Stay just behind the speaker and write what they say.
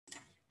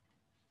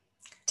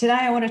Today,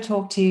 I want to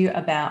talk to you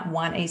about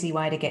one easy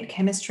way to get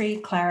chemistry,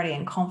 clarity,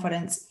 and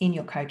confidence in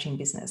your coaching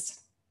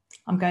business.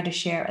 I'm going to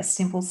share a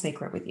simple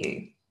secret with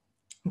you.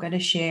 I'm going to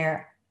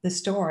share the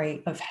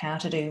story of how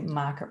to do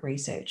market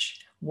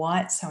research,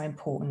 why it's so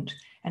important,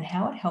 and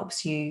how it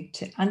helps you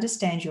to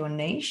understand your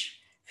niche,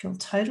 feel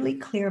totally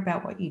clear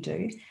about what you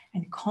do,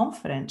 and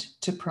confident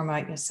to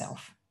promote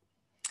yourself.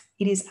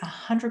 It is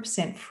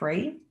 100%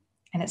 free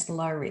and it's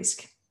low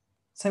risk.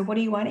 So what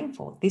are you waiting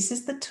for? This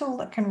is the tool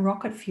that can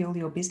rocket fuel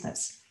your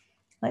business.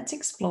 Let's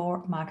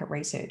explore market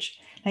research.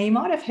 Now, you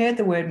might have heard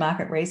the word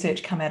market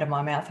research come out of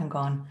my mouth and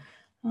gone,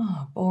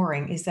 oh,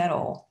 boring, is that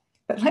all?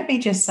 But let me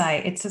just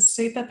say, it's a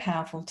super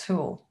powerful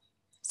tool.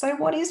 So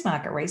what is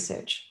market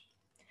research?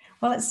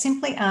 Well, it's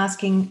simply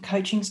asking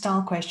coaching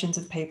style questions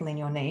of people in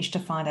your niche to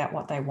find out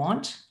what they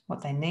want,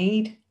 what they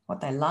need,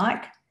 what they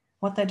like,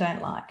 what they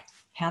don't like,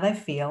 how they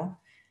feel,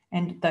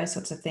 and those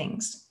sorts of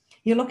things.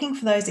 You're looking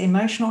for those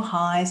emotional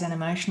highs and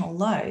emotional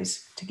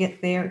lows to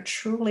get their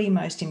truly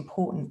most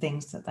important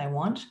things that they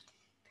want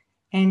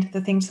and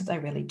the things that they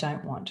really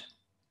don't want.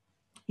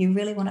 You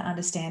really want to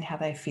understand how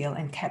they feel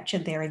and capture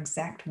their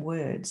exact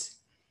words.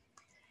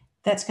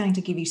 That's going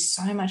to give you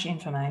so much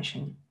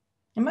information.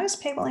 And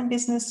most people in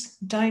business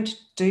don't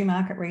do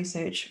market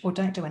research or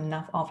don't do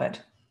enough of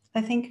it.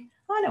 They think,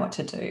 I know what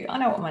to do. I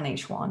know what my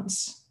niche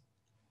wants.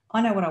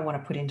 I know what I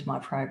want to put into my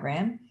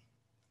program.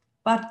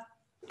 But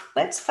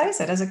let's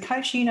face it, as a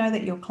coach, you know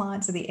that your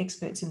clients are the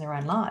experts in their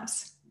own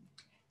lives.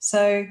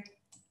 So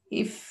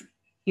if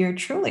you're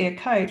truly a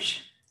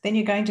coach, then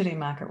you're going to do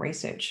market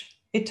research.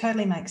 It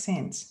totally makes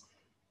sense.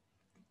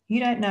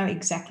 You don't know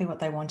exactly what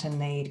they want and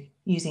need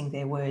using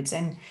their words,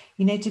 and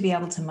you need to be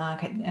able to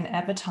market and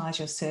advertise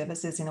your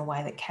services in a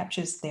way that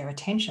captures their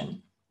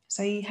attention.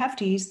 So you have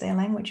to use their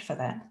language for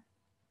that.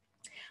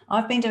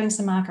 I've been doing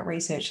some market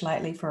research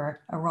lately for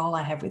a role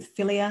I have with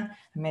Filia,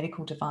 a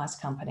medical device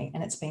company,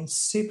 and it's been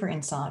super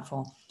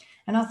insightful.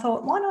 And I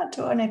thought, why not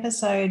do an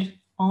episode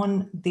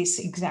on this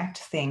exact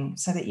thing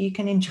so that you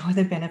can enjoy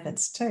the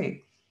benefits too?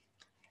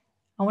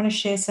 I want to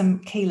share some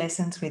key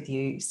lessons with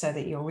you so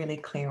that you're really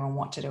clear on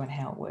what to do and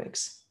how it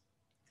works.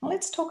 Well,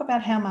 let's talk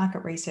about how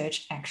market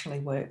research actually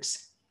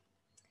works.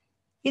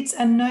 It's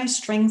a no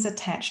strings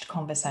attached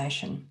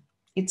conversation.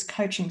 It's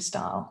coaching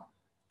style.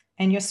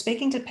 And you're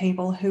speaking to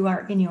people who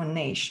are in your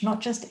niche, not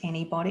just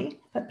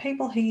anybody, but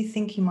people who you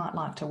think you might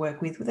like to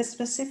work with a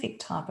specific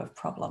type of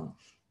problem.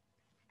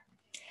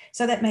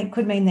 So that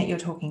could mean that you're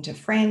talking to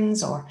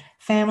friends or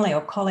family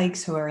or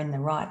colleagues who are in the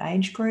right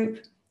age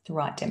group, the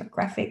right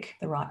demographic,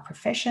 the right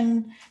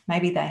profession.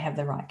 Maybe they have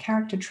the right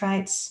character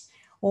traits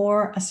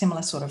or a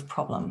similar sort of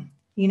problem.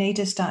 You need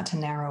to start to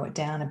narrow it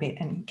down a bit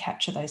and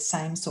capture those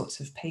same sorts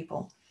of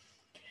people.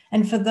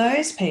 And for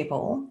those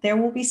people, there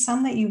will be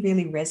some that you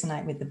really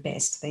resonate with the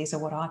best. These are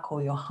what I call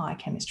your high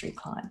chemistry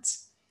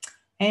clients.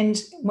 And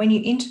when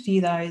you interview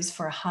those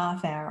for a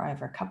half hour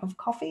over a cup of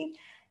coffee,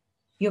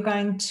 you're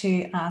going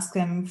to ask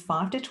them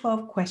 5 to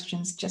 12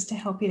 questions just to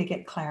help you to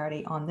get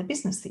clarity on the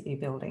business that you're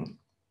building.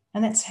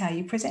 And that's how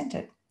you present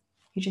it.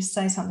 You just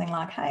say something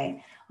like,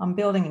 hey, I'm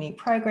building a new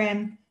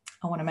program.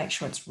 I want to make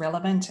sure it's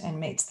relevant and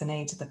meets the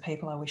needs of the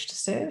people I wish to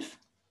serve.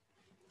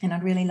 And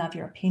I'd really love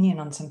your opinion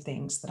on some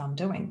things that I'm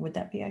doing. Would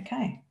that be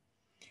okay?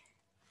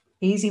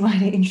 Easy way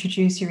to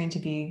introduce your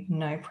interview,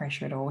 no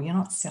pressure at all. You're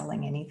not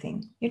selling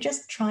anything. You're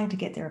just trying to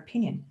get their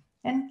opinion.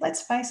 And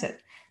let's face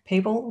it,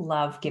 people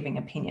love giving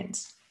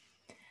opinions.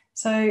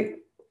 So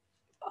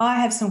I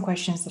have some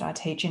questions that I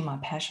teach in my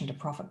Passion to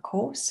Profit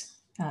course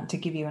to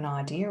give you an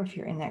idea. If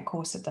you're in that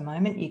course at the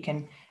moment, you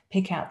can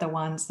pick out the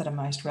ones that are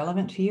most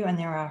relevant for you. And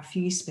there are a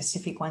few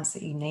specific ones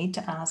that you need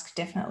to ask,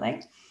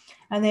 definitely.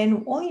 And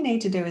then all you need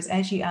to do is,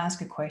 as you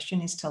ask a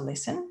question, is to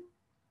listen,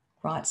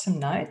 write some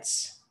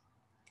notes,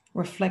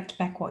 reflect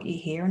back what you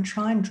hear, and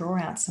try and draw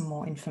out some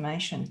more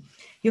information.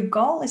 Your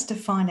goal is to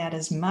find out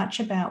as much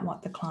about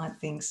what the client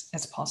thinks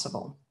as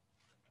possible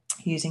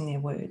using their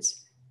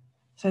words.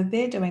 So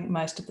they're doing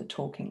most of the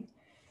talking.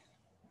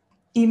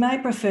 You may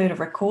prefer to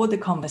record the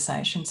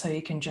conversation so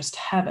you can just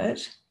have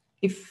it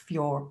if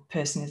your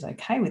person is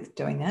okay with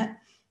doing that,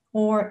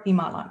 or you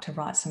might like to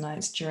write some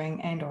notes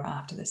during and or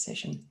after the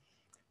session.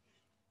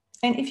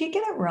 And if you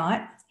get it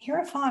right, here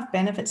are 5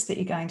 benefits that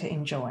you're going to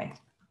enjoy.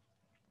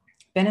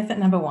 Benefit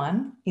number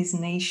 1 is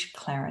niche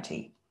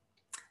clarity.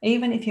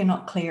 Even if you're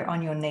not clear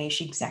on your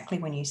niche exactly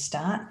when you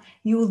start,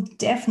 you will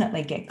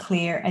definitely get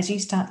clear as you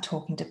start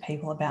talking to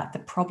people about the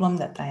problem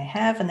that they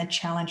have and the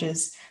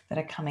challenges that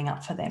are coming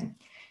up for them.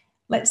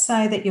 Let's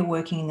say that you're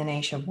working in the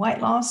niche of weight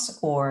loss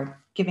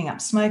or giving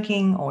up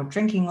smoking or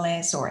drinking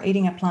less or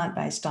eating a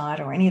plant-based diet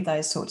or any of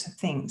those sorts of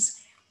things.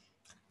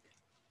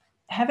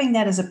 Having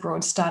that as a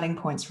broad starting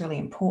point is really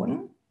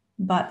important,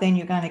 but then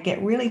you're going to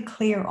get really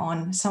clear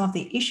on some of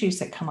the issues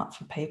that come up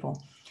for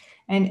people.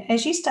 And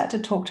as you start to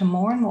talk to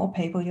more and more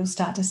people, you'll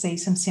start to see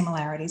some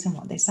similarities in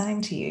what they're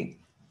saying to you.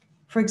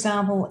 For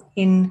example,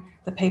 in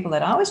the people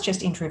that I was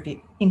just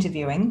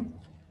interviewing,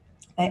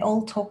 they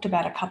all talked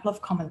about a couple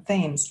of common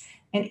themes.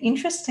 And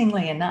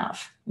interestingly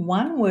enough,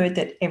 one word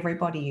that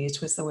everybody used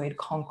was the word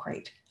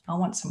concrete. I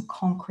want some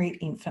concrete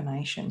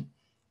information.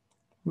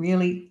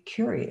 Really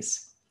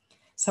curious.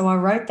 So I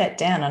wrote that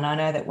down, and I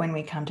know that when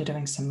we come to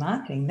doing some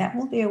marketing, that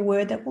will be a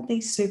word that will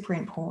be super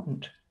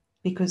important,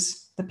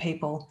 because the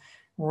people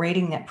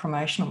reading that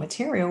promotional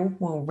material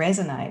will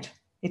resonate.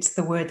 It's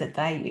the word that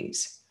they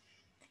use.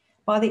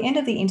 By the end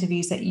of the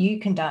interviews that you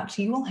conduct,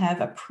 you will have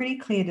a pretty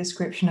clear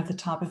description of the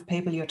type of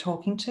people you're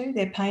talking to,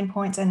 their pain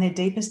points and their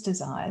deepest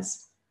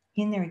desires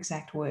in their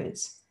exact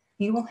words.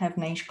 You will have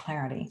niche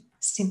clarity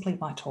simply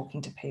by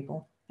talking to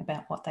people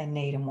about what they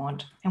need and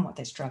want and what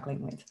they're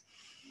struggling with.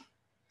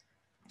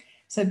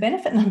 So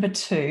benefit number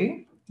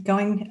 2,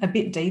 going a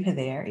bit deeper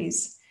there,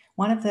 is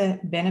one of the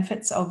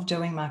benefits of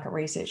doing market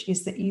research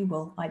is that you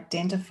will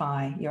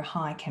identify your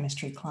high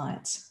chemistry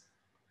clients.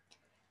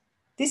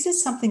 This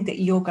is something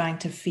that you're going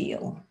to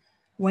feel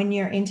when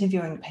you're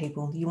interviewing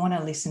people. You want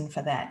to listen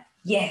for that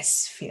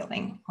yes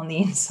feeling on the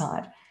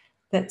inside,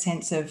 that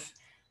sense of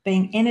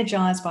being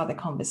energized by the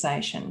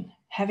conversation,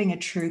 having a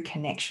true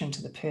connection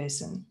to the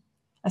person,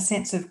 a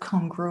sense of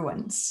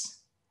congruence,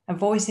 a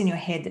voice in your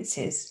head that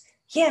says,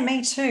 yeah,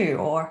 me too,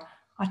 or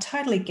I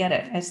totally get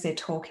it as they're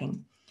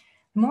talking.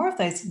 The more of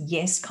those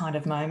yes kind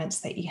of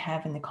moments that you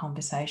have in the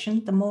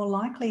conversation, the more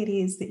likely it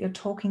is that you're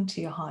talking to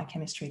your high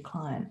chemistry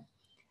client.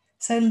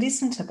 So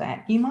listen to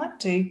that. You might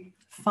do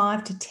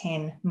 5 to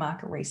 10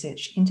 market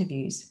research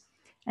interviews,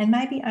 and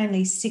maybe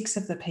only 6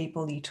 of the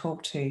people you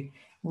talk to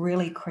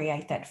really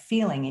create that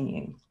feeling in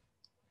you.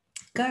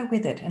 Go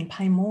with it and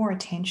pay more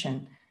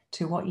attention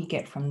to what you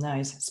get from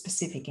those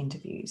specific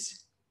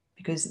interviews,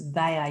 because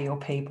they are your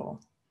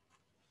people.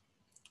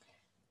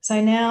 So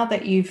now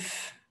that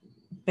you've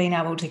been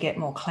able to get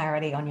more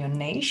clarity on your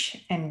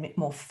niche and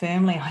more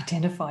firmly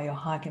identify your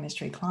high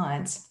chemistry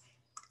clients,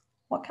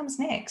 what comes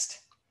next?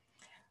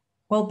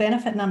 Well,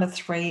 benefit number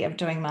 3 of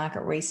doing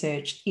market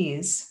research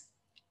is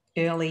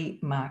early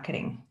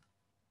marketing.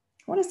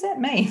 What does that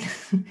mean?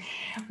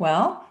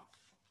 Well,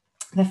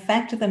 the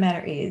fact of the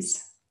matter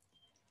is,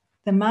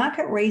 the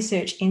market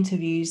research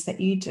interviews that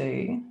you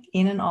do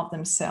in and of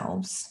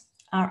themselves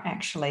are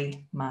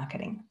actually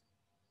marketing.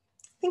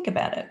 Think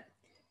about it.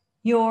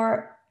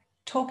 You're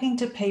talking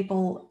to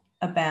people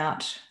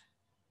about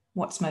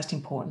what's most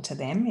important to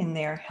them in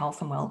their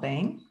health and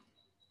well-being.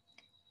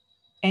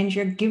 And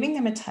you're giving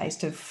them a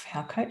taste of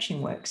how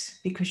coaching works,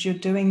 because you're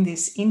doing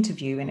this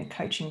interview in a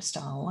coaching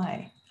style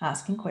way,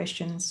 asking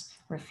questions,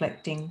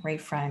 reflecting,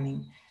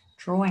 reframing,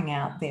 drawing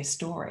out their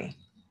story.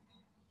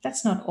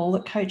 That's not all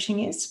that coaching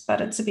is, but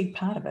it's a big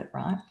part of it,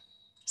 right?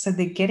 So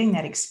they're getting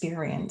that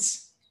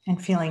experience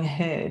and feeling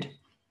heard.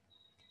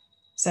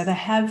 So they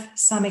have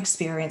some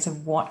experience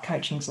of what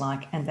coaching's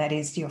like, and that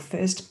is your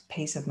first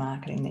piece of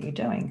marketing that you're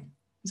doing,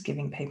 is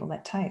giving people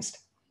that taste.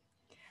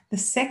 The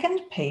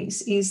second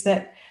piece is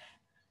that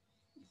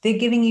they're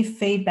giving you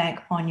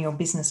feedback on your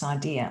business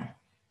idea.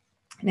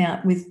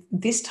 Now, with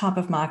this type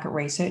of market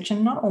research,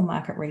 and not all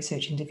market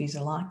research interviews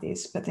are like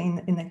this, but in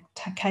the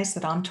case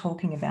that I'm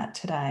talking about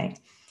today,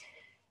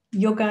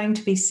 you're going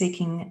to be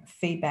seeking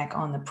feedback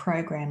on the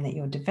program that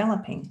you're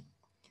developing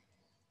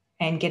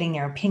and getting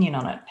their opinion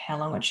on it, how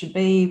long it should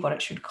be, what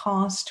it should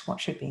cost, what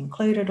should be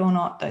included or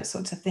not, those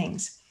sorts of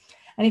things.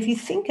 And if you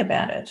think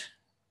about it,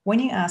 when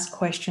you ask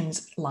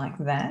questions like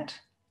that,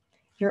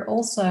 you're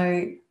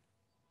also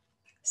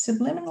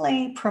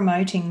subliminally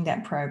promoting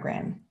that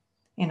program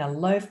in a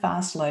low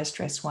fuss, low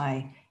stress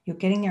way. You're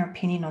getting their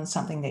opinion on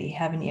something that you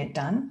haven't yet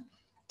done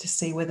to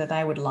see whether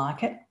they would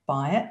like it,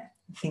 buy it,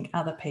 and think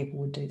other people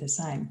would do the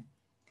same.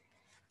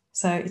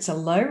 So it's a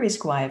low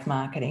risk way of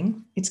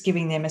marketing. It's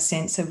giving them a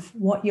sense of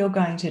what you're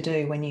going to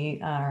do when you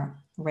are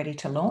ready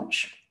to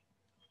launch.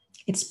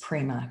 It's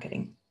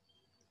pre-marketing.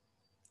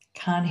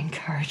 Can't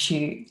encourage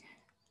you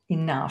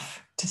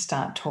enough to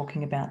start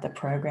talking about the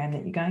program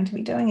that you're going to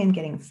be doing and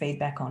getting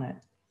feedback on it.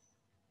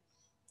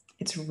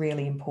 It's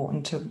really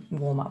important to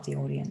warm up the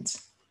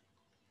audience.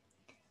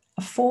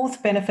 A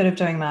fourth benefit of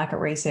doing market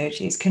research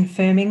is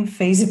confirming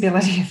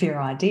feasibility of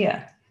your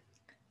idea.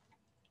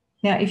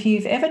 Now, if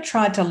you've ever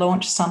tried to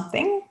launch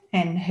something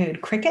and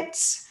heard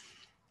crickets,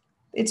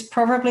 it's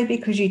probably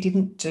because you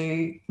didn't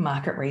do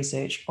market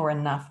research or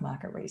enough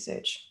market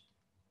research.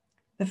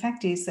 The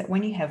fact is that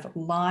when you have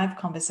live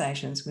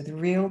conversations with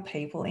real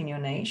people in your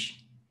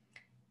niche,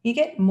 you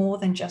get more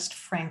than just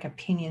frank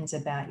opinions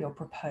about your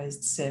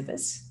proposed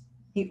service.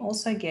 You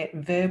also get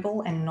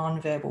verbal and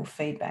non-verbal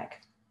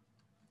feedback.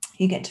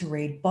 You get to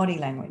read body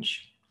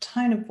language,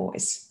 tone of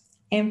voice,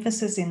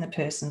 emphasis in the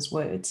person's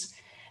words,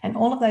 and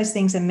all of those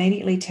things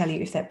immediately tell you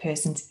if that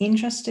person's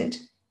interested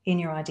in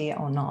your idea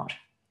or not,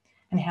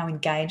 and how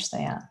engaged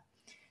they are.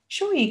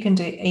 Sure, you can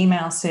do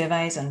email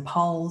surveys and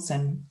polls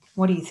and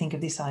what do you think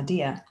of this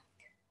idea?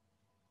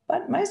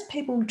 But most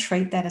people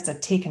treat that as a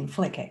tick and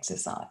flick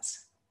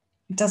exercise.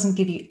 It doesn't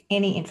give you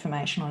any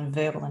information on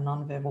verbal and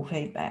non-verbal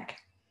feedback.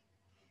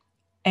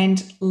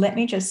 And let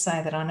me just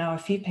say that I know a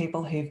few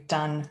people who've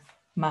done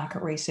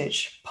market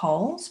research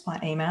polls by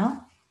email,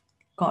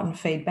 gotten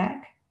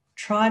feedback,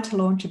 tried to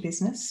launch a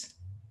business,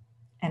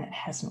 and it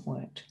hasn't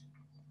worked.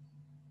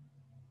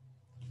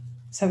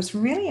 So it's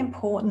really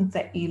important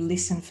that you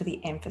listen for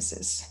the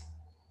emphasis.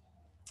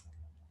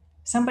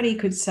 Somebody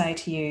could say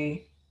to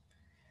you,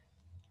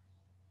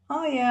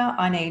 oh yeah,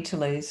 I need to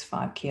lose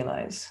 5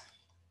 kilos.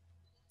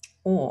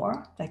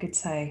 Or they could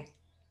say,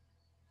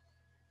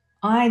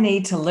 I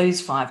need to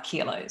lose 5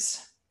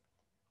 kilos.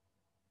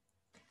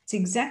 It's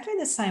exactly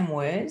the same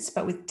words,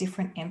 but with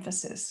different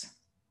emphasis.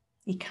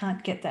 You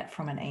can't get that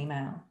from an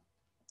email.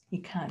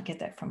 You can't get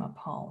that from a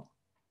poll.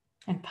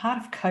 And part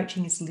of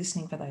coaching is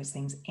listening for those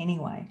things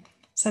anyway.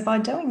 So by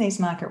doing these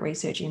market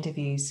research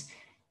interviews,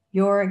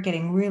 you're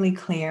getting really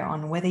clear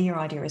on whether your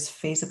idea is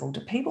feasible.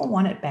 Do people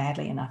want it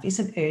badly enough? Is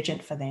it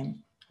urgent for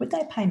them? Would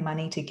they pay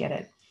money to get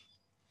it?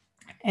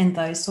 And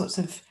those sorts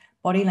of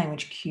body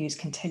language cues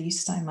can tell you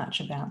so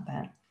much about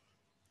that.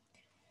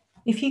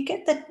 If you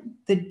get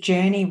the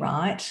journey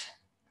right,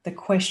 the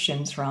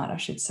questions right, I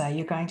should say,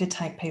 you're going to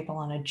take people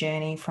on a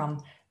journey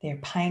from their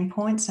pain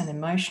points and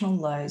emotional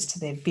lows to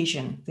their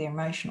vision, their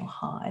emotional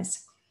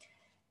highs.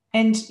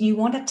 And you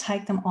want to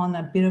take them on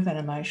a bit of an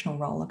emotional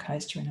roller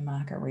coaster in a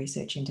market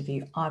research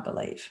interview, I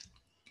believe.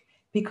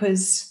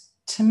 Because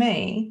to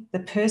me, the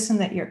person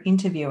that you're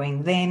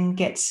interviewing then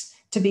gets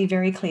to be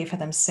very clear for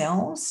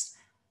themselves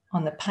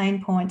on the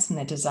pain points and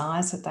the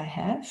desires that they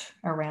have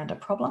around a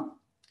problem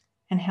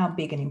and how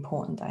big and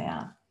important they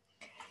are.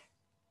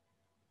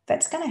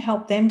 That's going to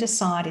help them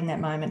decide in that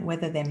moment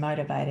whether they're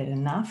motivated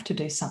enough to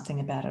do something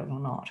about it or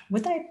not.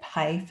 Would they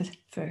pay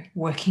for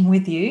working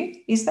with you?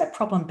 Is that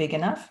problem big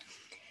enough?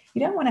 You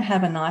don't want to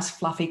have a nice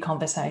fluffy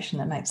conversation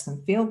that makes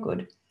them feel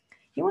good.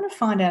 You want to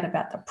find out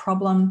about the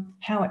problem,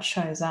 how it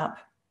shows up,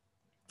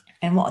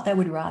 and what they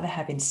would rather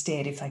have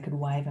instead if they could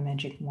wave a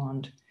magic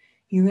wand.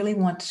 You really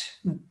want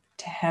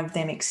to have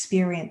them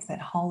experience that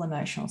whole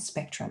emotional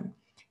spectrum,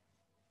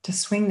 to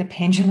swing the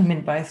pendulum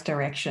in both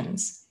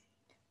directions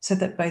so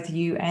that both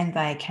you and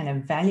they can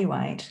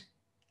evaluate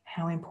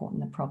how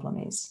important the problem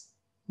is,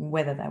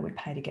 whether they would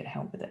pay to get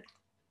help with it.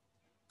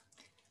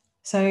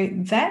 So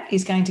that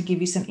is going to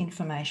give you some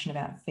information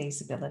about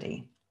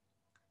feasibility.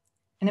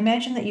 And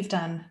imagine that you've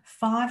done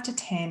 5 to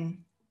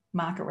 10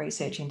 market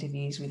research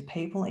interviews with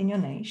people in your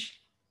niche.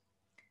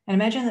 And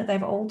imagine that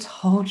they've all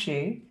told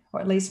you, or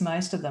at least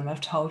most of them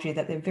have told you,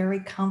 that they're very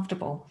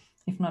comfortable,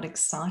 if not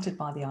excited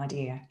by the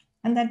idea,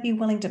 and they'd be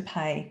willing to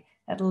pay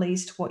at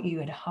least what you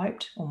had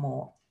hoped or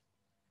more.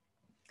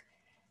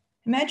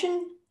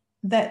 Imagine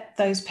that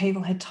those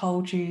people had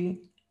told you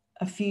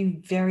a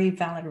few very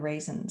valid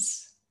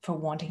reasons for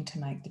wanting to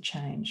make the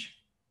change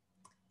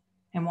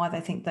and why they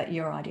think that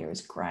your idea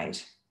is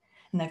great.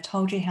 And they've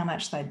told you how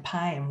much they'd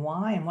pay and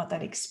why and what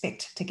they'd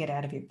expect to get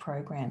out of your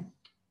program.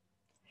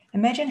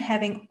 Imagine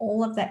having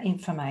all of that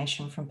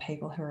information from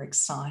people who are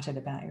excited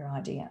about your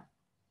idea.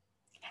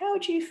 How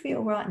would you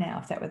feel right now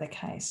if that were the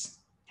case?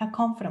 How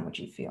confident would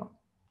you feel?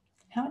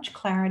 How much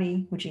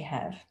clarity would you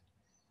have?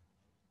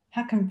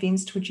 How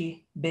convinced would you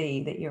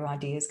be that your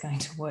idea is going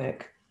to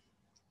work?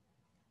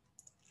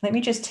 Let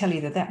me just tell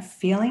you that that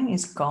feeling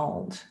is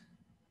gold,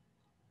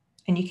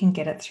 and you can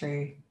get it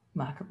through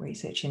market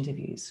research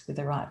interviews with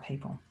the right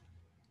people.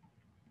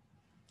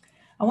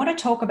 I want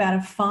to talk about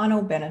a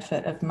final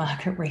benefit of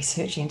market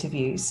research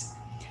interviews.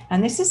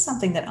 And this is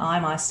something that I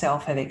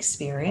myself have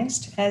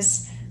experienced.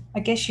 As I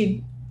guess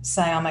you'd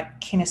say, I'm a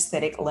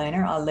kinesthetic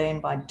learner. I learn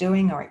by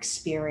doing or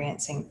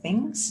experiencing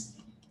things.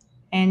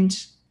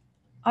 And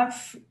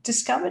I've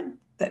discovered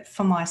that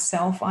for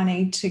myself, I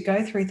need to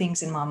go through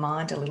things in my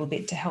mind a little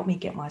bit to help me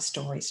get my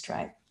story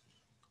straight,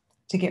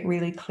 to get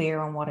really clear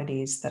on what it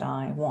is that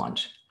I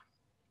want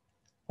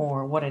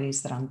or what it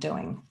is that I'm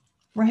doing.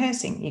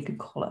 Rehearsing, you could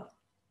call it.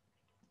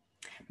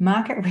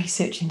 Market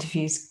research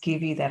interviews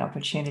give you that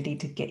opportunity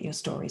to get your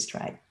story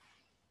straight.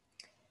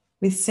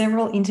 With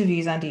several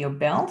interviews under your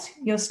belt,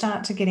 you're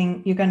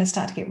going to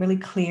start to get really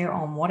clear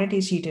on what it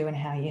is you do and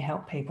how you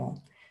help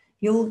people.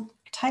 You'll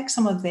take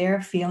some of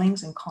their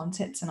feelings and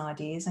concepts and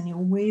ideas and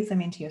you'll weave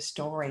them into your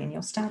story, and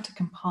you'll start to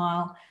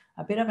compile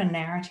a bit of a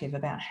narrative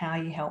about how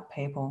you help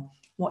people,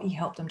 what you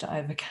help them to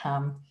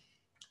overcome,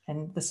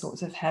 and the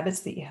sorts of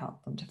habits that you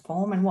help them to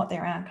form and what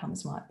their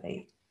outcomes might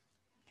be.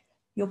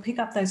 You'll pick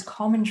up those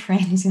common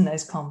trends in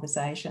those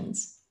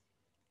conversations.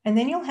 And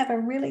then you'll have a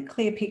really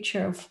clear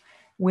picture of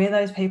where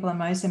those people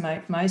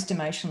are most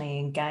emotionally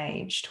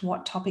engaged.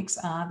 What topics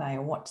are they,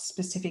 or what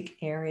specific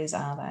areas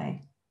are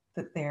they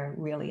that they're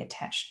really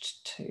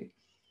attached to?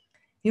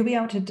 You'll be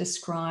able to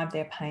describe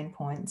their pain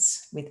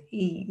points with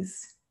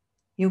ease.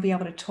 You'll be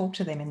able to talk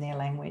to them in their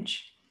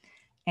language.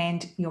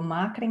 And your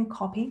marketing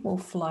copy will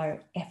flow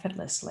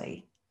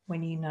effortlessly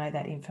when you know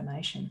that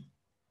information.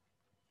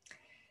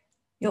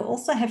 You'll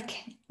also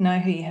know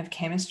who you have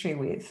chemistry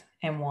with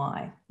and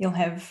why. You'll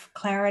have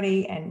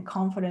clarity and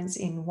confidence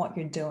in what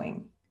you're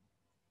doing.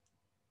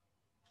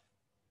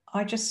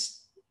 I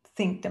just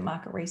think that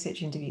market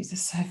research interviews are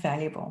so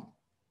valuable.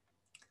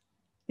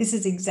 This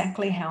is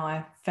exactly how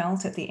I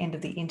felt at the end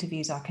of the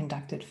interviews I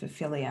conducted for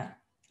Filia.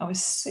 I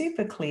was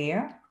super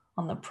clear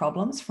on the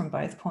problems from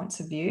both points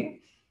of view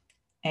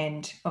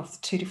and of the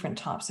two different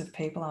types of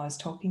people I was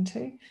talking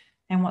to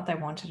and what they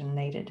wanted and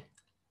needed.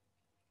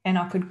 and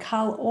I could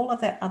cull all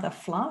of that other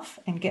fluff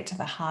and get to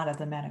the heart of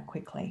the matter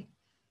quickly.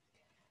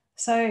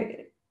 So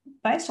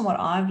based on what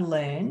I've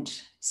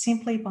learned,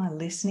 simply by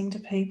listening to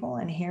people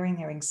and hearing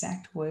their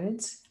exact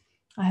words,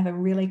 I have a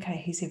really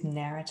cohesive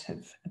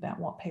narrative about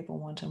what people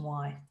want and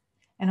why.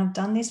 And I've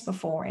done this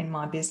before in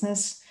my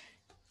business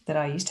that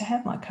I used to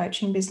have, my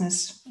coaching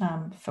business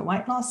for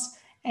weight loss,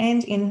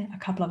 and in a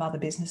couple of other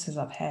businesses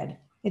I've had.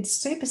 It's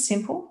super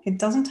simple. It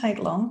doesn't take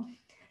long,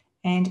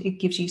 and it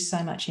gives you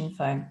so much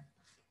info.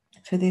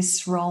 For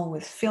this role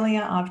with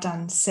Filia, I've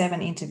done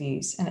 7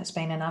 interviews, and it's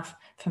been enough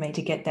for me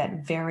to get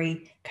that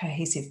very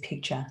cohesive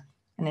picture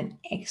and an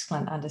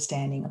excellent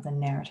understanding of the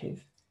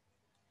narrative.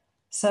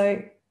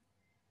 So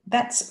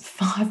that's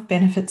 5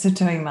 benefits of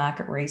doing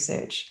market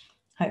research.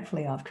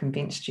 Hopefully I've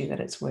convinced you that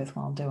it's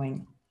worthwhile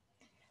doing.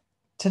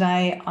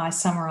 Today, I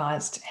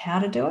summarized how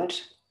to do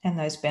it and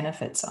those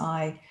benefits.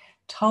 I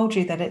told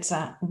you that it's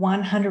a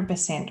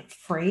 100%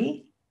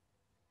 free,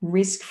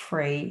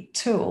 risk-free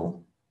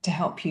tool to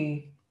help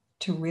you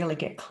to really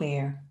get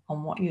clear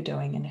on what you're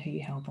doing and who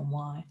you help and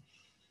why.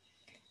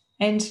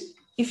 And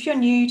if you're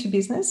new to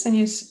business and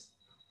you're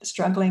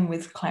struggling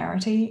with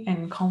clarity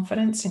and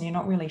confidence and you're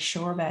not really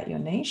sure about your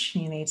niche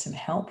and you need some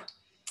help,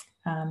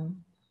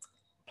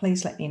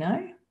 please let me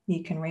know.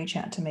 You can reach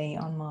out to me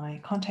on my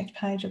contact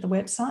page at the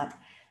website,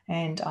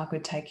 and I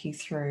could take you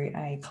through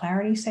a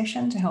clarity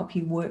session to help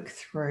you work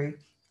through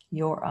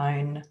your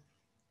own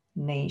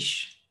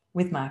niche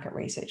with market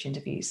research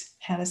interviews,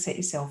 how to set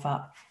yourself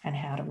up and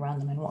how to run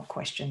them and what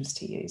questions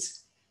to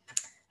use.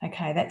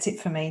 Okay, that's it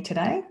for me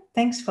today.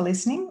 Thanks for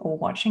listening or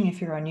watching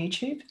if you're on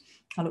YouTube.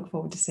 I look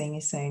forward to seeing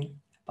you soon.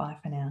 Bye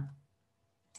for now.